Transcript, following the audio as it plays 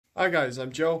Hi guys,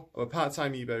 I'm Joe. I'm a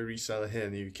part-time eBay reseller here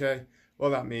in the UK. What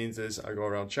that means is I go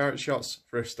around charity shops,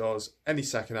 thrift stores, any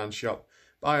second-hand shop,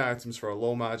 buy items for a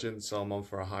low margin, sell them on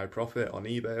for a high profit on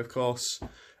eBay, of course.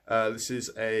 This is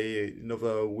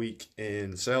another week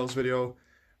in sales video.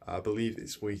 I believe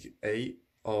it's week 8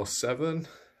 or 7.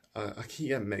 I keep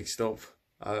getting mixed up.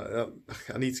 I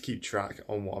need to keep track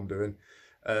on what I'm doing.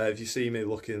 If you see me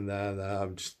looking there,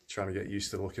 I'm just trying to get used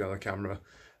to looking at the camera.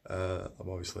 I'm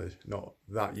obviously not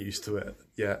that used to it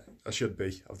yet. I should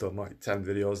be. I've done like 10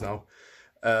 videos now.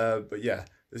 But yeah,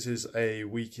 this is a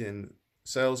week in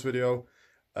sales video.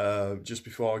 Just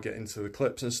before I get into the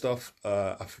clips and stuff,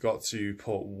 I forgot to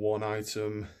put one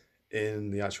item in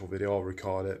the actual video. I'll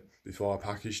record it before I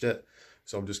packaged it.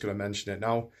 So I'm just going to mention it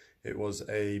now. It was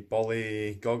a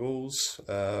Bolly goggles,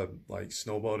 like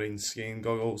snowboarding, skiing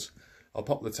goggles. I'll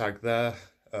pop the tag there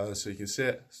so you can see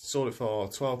it. Sold it for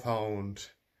 £12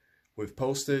 with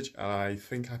postage, and I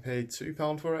think I paid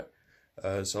 £2 for it.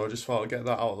 So I just thought I'd get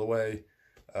that out of the way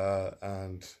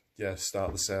and yeah,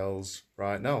 start the sales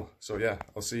right now. So yeah,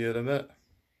 I'll see you in a minute.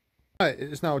 Right,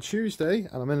 it's now Tuesday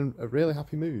and I'm in a really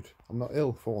happy mood. I'm not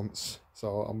ill for once,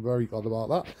 so I'm very glad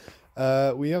about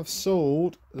that. We have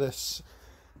sold this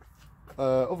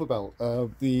other belt,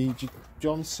 the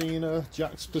John Cena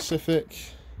Jack Specific.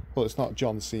 Well, it's not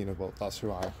John Cena, but that's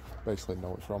who I basically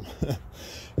know it from.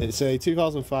 It's a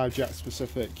 2005 Jack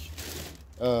Specific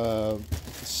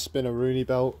spinner Rooney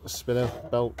belt, I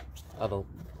don't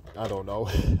know.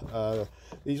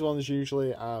 These ones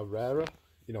usually are rarer,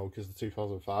 you know, because the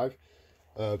 2005.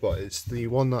 But it's the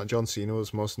one that John Cena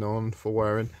was most known for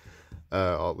wearing,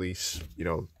 or at least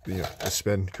the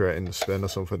spin, creating the spin or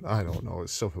something. I don't know.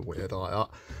 It's something weird like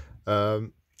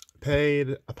that.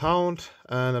 Paid £1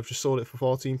 and I've just sold it for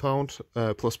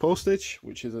 £14 plus postage,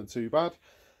 which isn't too bad,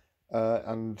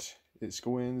 and it's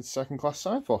going second class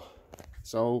sign for.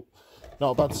 So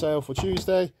not a bad sale for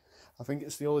Tuesday. I think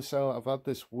it's the only sale I've had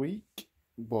this week,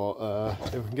 but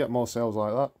if we can get more sales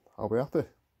like that, I'll be happy.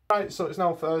 Right, so it's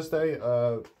now Thursday.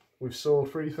 We've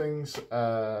sold 3 things.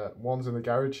 One's in the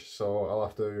garage, so I'll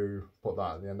have to put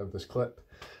that at the end of this clip.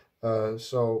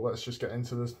 So let's just get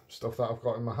into the stuff that I've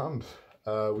got in my hand.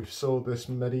 We've sold this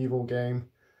medieval game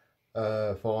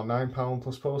for £9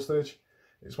 plus postage.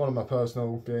 It's one of my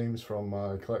personal games from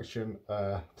my collection.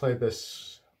 Played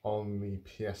this on the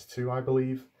PS2, I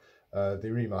believe. They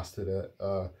remastered it.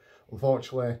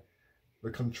 Unfortunately,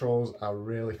 the controls are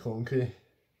really clunky.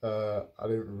 I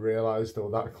didn't realise they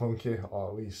were that clunky, or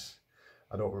at least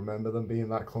I don't remember them being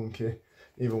that clunky,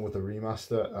 even with the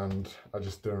remaster, and I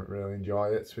just didn't really enjoy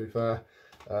it, to be fair.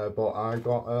 But I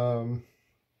got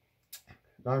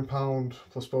 £9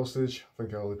 plus postage. I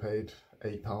think I only paid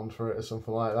 £8 for it or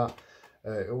something like that.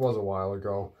 It was a while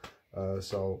ago,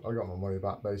 so I got my money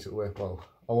back basically. Well,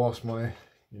 I lost money,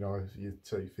 you know, if you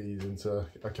take fees into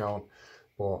account,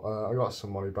 but I got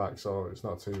some money back, so it's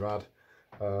not too bad.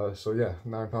 So yeah,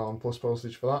 £9 plus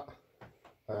postage for that.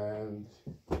 And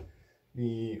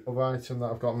the other item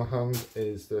that I've got in my hand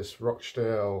is this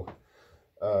Rochdale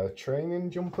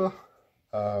training jumper.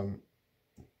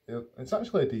 It's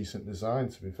actually a decent design,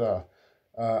 to be fair.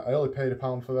 I only paid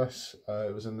 £1 for this.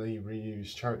 It was in the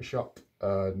reused charity shop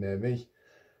near me.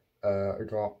 I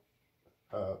got,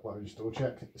 let me just double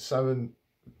check,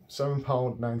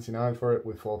 £7.99 for it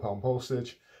with £4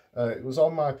 postage. It was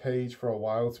on my page for a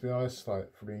while, to be honest,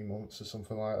 like 3 months or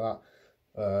something like that.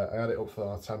 I had it up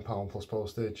for £10 plus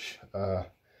postage, but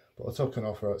I took an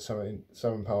offer at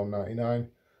 £7.99.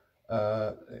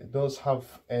 It does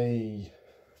have a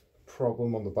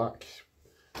problem on the back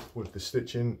with the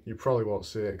stitching. You probably won't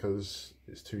see it because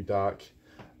it's too dark.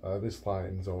 This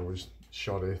lighting's always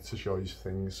shoddy to show you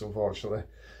things, unfortunately.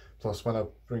 Plus when I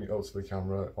bring it up to the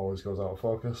camera, it always goes out of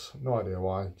focus. No idea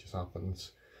why, it just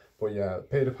happens. But yeah,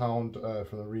 paid £1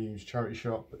 from the reused charity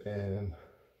shop in,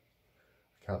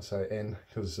 I can't say in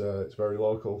because it's very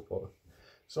local, but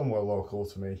somewhere local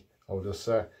to me, I'll just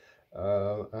say.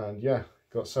 And yeah,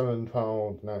 got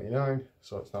 £7.99,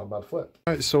 so it's not a bad flip.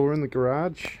 Right, so we're in the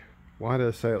garage. Why did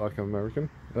I say it like I'm American?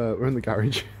 We're in the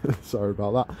garage. Sorry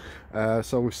about that.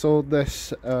 So we sold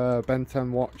this Ben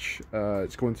 10 watch.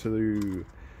 It's going to,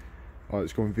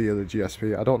 it's going via the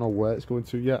GSP. I don't know where it's going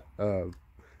to yet.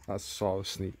 That's sort of a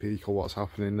sneak peek of what's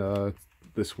happening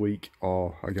this week,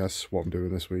 or I guess what I'm doing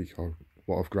this week, or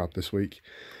what I've grabbed this week.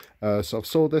 So I've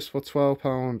sold this for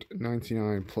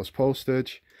 £12.99 plus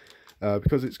postage.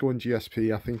 Because it's going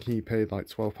GSP, I think he paid like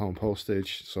 £12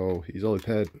 postage, so he's only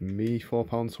paid me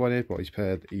 £4.20, but he's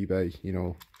paid eBay, you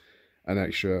know, an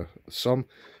extra sum.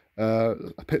 I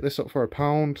picked this up for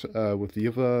 £1 with the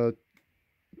other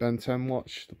Ben 10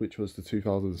 watch, which was the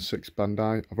 2006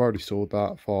 Bandai. I've already sold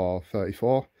that for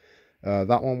 34.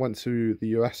 That one went to the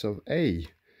US of A.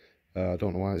 I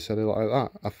don't know why it said it like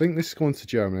that. I think this is going to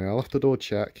Germany. I'll have to double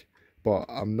check. But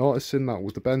I'm noticing that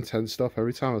with the Ben 10 stuff,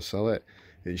 every time I sell it,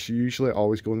 it's usually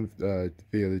always going via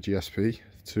the GSP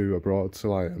to abroad, to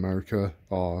like America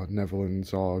or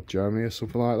Netherlands or Germany or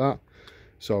something like that.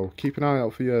 So keep an eye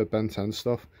out for your Ben 10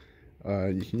 stuff.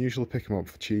 You can usually pick them up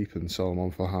for cheap and sell them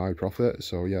on for high profit.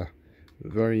 So yeah,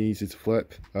 very easy to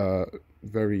flip,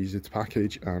 very easy to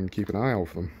package, and keep an eye out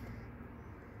for them.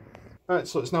 Alright,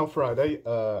 so it's now Friday,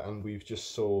 and we've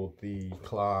just sold the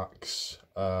Clark's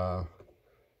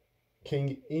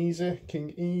King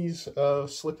Ease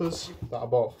slippers that I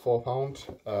bought for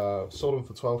 £4. Sold them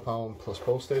for £12 plus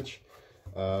postage.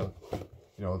 You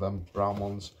know, them brown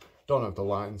ones. Don't know if the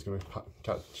lighting's going to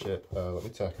catch it. Let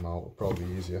me take them out, it'll probably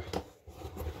be easier.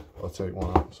 I'll take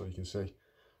one out so you can see.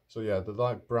 So yeah, the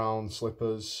light brown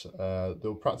slippers, they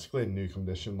were practically in new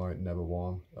condition, like never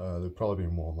worn. They've probably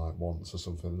been worn like once or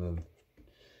something and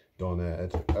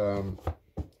donated.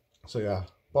 So yeah,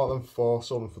 bought them for,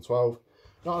 sold them for 12.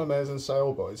 Not an amazing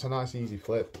sale, but it's a nice easy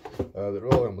flip.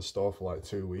 They're only on the store for like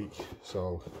 2 weeks,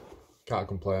 so can't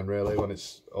complain really when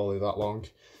it's only that long.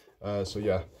 So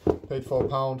yeah, paid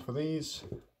 £4 for these.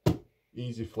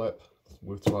 Easy flip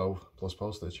with 12 plus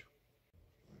postage.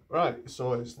 Right,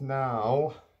 so it's now,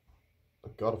 oh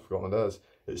God, I forgot my days.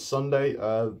 It's Sunday.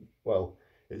 Well,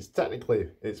 it's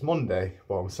Monday,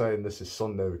 but I'm saying this is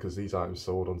Sunday because these items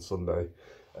sold on Sunday,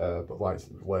 but like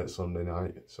late Sunday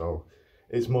night. So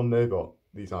it's Monday, but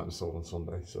these items sold on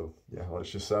Sunday. So yeah,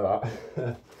 let's just say that.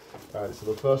 Right, so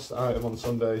the first item on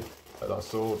Sunday that I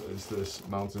sold is this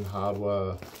Mountain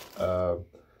Hardware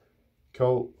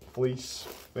coat fleece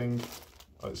thing.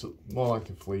 It's more like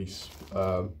a fleece.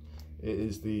 It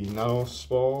is the Nano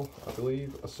Spore, I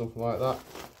believe, or something like that.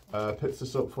 Picked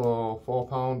this up for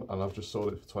 £4 and I've just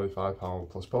sold it for £25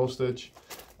 plus postage.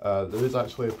 There is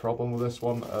actually a problem with this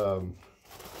one.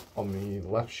 On the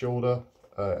left shoulder,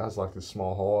 it has like a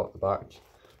small hole at the back.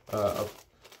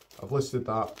 I've listed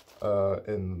that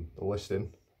in the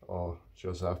listing, or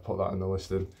should I say I've put that in the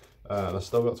listing, and I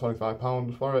still got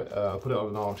 £25 for it. I put it on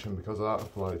an auction because of that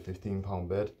for like £15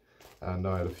 bid, and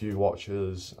I had a few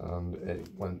watches and it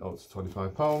went up to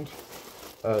 £25.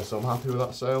 So I'm happy with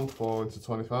that sale for into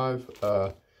 25.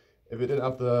 If it didn't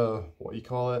have the, what you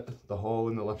call it, the hole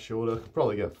in the left shoulder, I could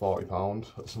probably get £40 or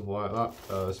something like that,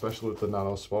 especially with the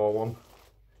Nano Spore one.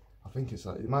 I think it's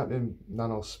like, it might be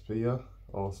Nano Spear,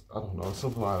 or I don't know,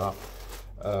 something like that.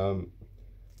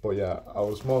 But yeah, I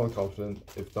was more than confident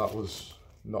if that was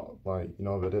not like, you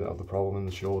know, if I didn't have the problem in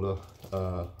the shoulder,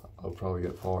 I'd probably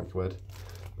get 40 quid.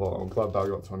 But I'm glad that I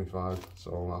got 25,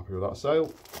 so I'm happy with that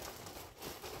sale.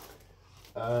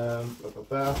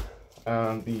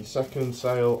 And the second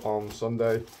sale on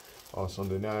Sunday, or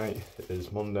Sunday night,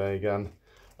 is Monday again,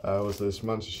 was this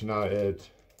Manchester United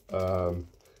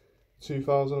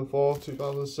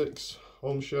 2004-2006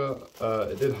 home shirt.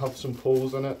 It did have some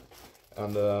pulls in it,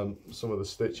 and some of the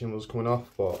stitching was coming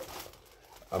off, but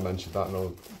I mentioned that in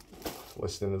a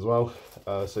listing as well.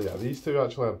 So yeah, these two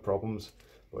actually had problems,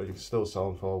 but you can still sell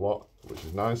them for a lot, which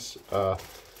is nice.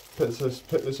 Picked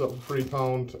this up for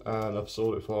 £3 and I've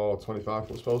sold it for 25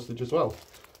 plus postage as well,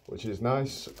 which is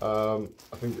nice. I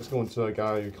think it's going to a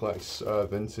guy who collects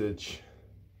vintage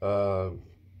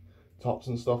tops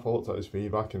and stuff. I looked at his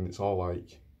feedback and it's all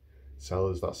like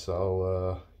sellers that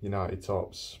sell United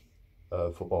tops,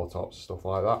 football tops, stuff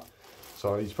like that.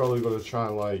 So he's probably going to try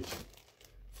and like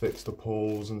fix the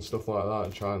pulls and stuff like that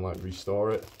and try and like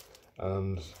restore it.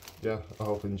 And yeah, I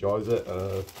hope he enjoys it.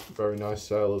 Very nice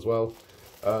sale as well.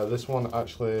 This one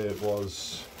actually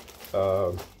was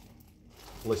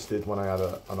listed when I had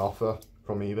an offer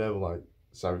from eBay with like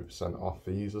 70% off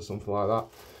fees or something like that.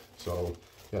 So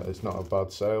yeah, it's not a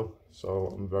bad sale,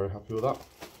 so I'm very happy with that.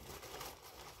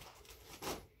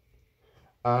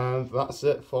 And that's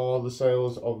it for the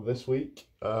sales of this week.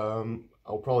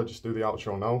 I'll probably just do the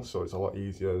outro now, so it's a lot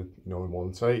easier, you know, in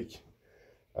one take.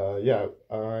 Yeah,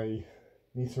 I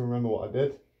need to remember what I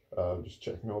did. Just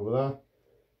checking over there.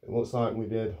 It looks like we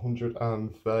did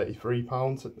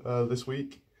 £133 this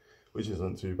week, which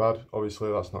isn't too bad.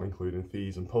 Obviously, that's not including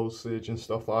fees and postage and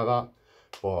stuff like that,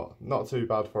 but not too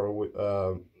bad for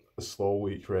a slow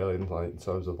week, really, in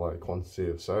terms of like quantity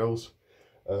of sales.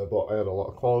 But I had a lot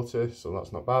of quality, so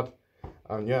that's not bad.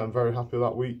 And yeah, I'm very happy with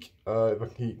that week. If I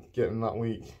keep getting that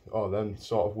week, or then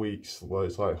sort of weeks where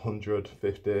it's like 100,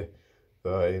 50,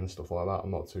 30 and stuff like that, I'm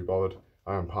not too bothered.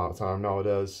 I am part-time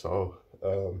nowadays, so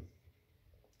I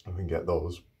can get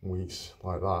those weeks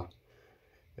like that.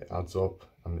 It adds up.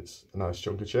 and it's a nice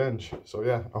chunk of change. So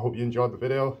yeah, I hope you enjoyed the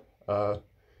video.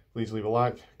 Please leave a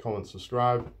like, comment,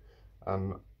 subscribe,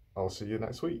 and I'll see you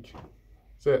next week.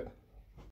 That's it.